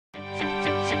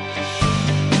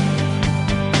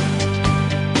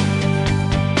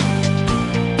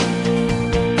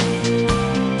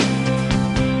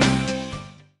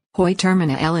Hoy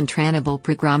termina el entrañable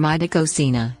programa de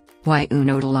cocina. Y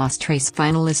uno de los tres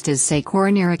finalistas se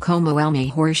coronará como el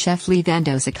mejor chef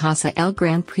llevándose casa el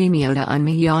gran premio de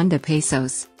millón de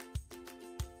pesos.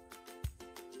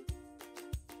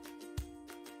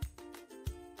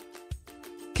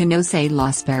 Conoce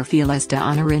los perfiles de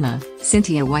Honorina,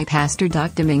 Cyntia y Pastor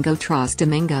Domingo tras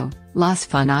Domingo, los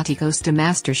fanáticos de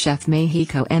MasterChef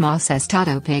México hemos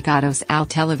estado pegados al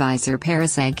televisor para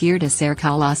seguir de cerca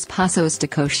los pasos de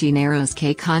cocineros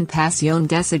que con pasión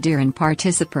decidieron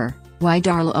participar, y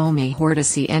dar lo mejor de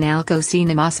sí en el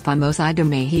cocina más famosa de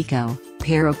México,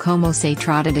 pero como se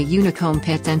trata de una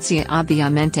competencia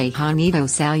obviamente han ido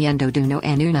saliendo de uno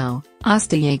en uno,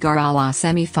 hasta llegar a la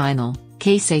semifinal,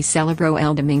 que se celebró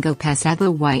el domingo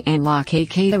pasado y en la que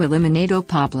quedó eliminado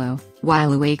Pablo,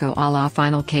 y luego a la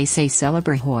final que se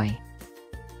celebra hoy.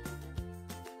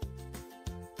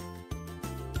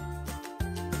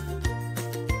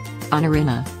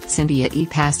 Honorina, Cyntia y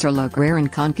Pastor lograron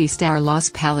conquistar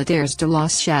los paladares de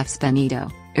los chefs Benito,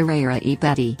 Herrera y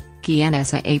Bety,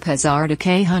 quienes a pesar de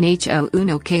que han hecho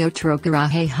uno que otro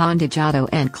garaje han dejado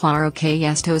en claro que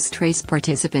estos tres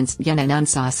participantes tienen un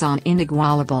sazón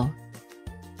inigualable.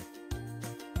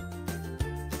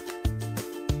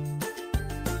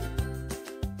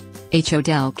 Hecho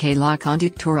del que la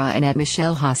conductora Anette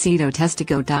Michel ha sido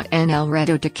testigo en el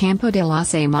reto de campo de la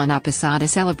semana pasada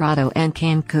celebrado en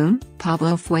Cancún,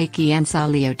 Pablo fue quien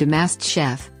salió de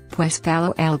MasterChef, pues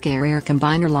fallo el querer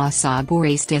combinar los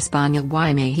sabores de España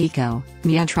y México,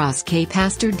 mientras que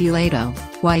Pastor dilató,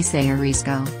 y se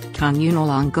arriesgó, con una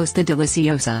langosta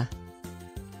deliciosa.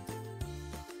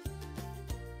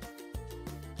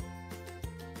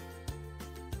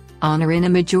 Honorina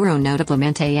mejoró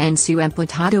notablemente en su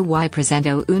emplatado y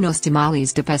presentó unos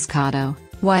tamales de pescado,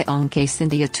 y aunque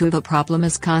Cyntia tuvo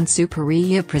problemas con su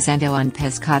parrilla presentó un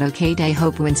pescado que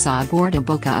dejó buen sabor de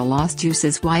boca a los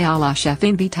jueces y a la chef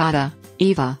invitada,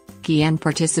 Eva, quien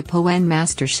participó en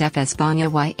MasterChef España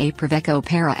y aprovechó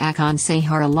para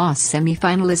aconsejar a los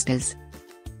semifinalistas.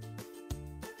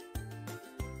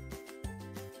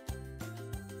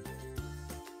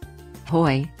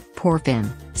 Hoy, por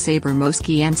fin, sabremos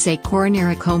quien se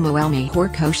coronará como el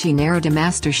mejor cocinero de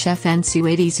MasterChef en su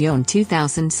edición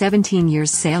 2017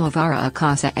 se llevará a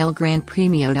casa el gran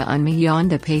premio de millón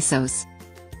de pesos.